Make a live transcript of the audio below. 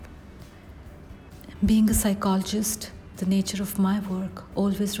Being a psychologist, the nature of my work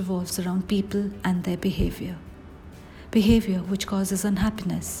always revolves around people and their behavior. Behavior which causes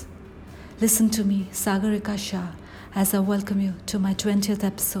unhappiness. Listen to me, Sagarika Shah, as I welcome you to my 20th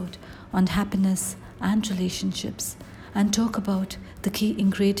episode on happiness and relationships and talk about the key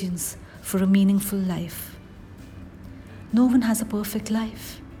ingredients for a meaningful life. No one has a perfect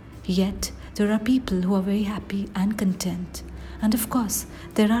life, yet there are people who are very happy and content. And of course,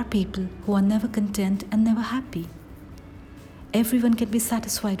 there are people who are never content and never happy. Everyone can be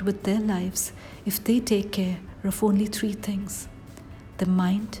satisfied with their lives if they take care of only three things: the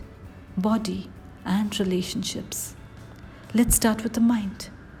mind, body, and relationships. Let's start with the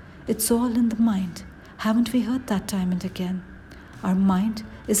mind. It's all in the mind. Haven't we heard that time and again? Our mind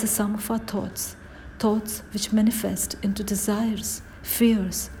is the sum of our thoughts which manifest into desires,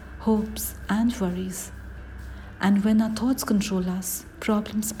 fears, hopes, and worries. And when our thoughts control us,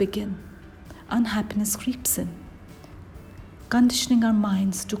 problems begin. Unhappiness creeps in. Conditioning our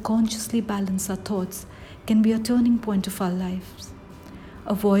minds to consciously balance our thoughts can be a turning point of our lives.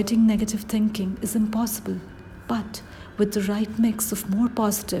 Avoiding negative thinking is impossible, but with the right mix of more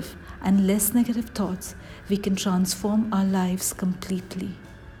positive and less negative thoughts, we can transform our lives completely.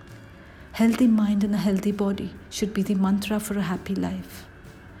 Healthy mind and a healthy body should be the mantra for a happy life.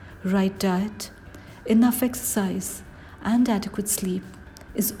 Right diet, enough exercise, and adequate sleep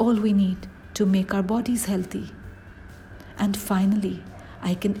is all we need to make our bodies healthy. And finally,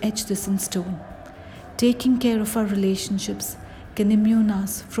 I can etch this in stone. Taking care of our relationships can immune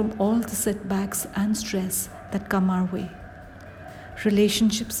us from all the setbacks and stress that come our way.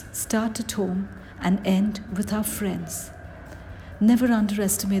 Relationships start at home and end with our friends. Never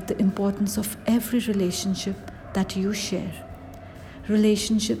underestimate the importance of every relationship that you share.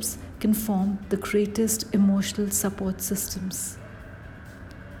 Relationships can form the greatest emotional support systems.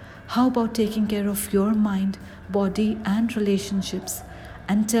 How about taking care of your mind, body, and relationships,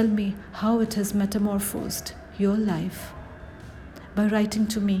 and tell me how it has metamorphosed your life? By writing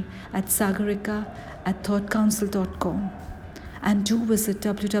to me at sagarika@thoughtcouncil.com, and do visit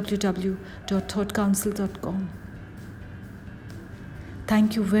www.thoughtcouncil.com.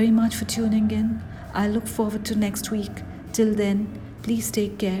 Thank you very much for tuning in. I look forward to next week. Till then, please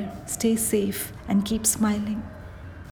take care, stay safe, and keep smiling.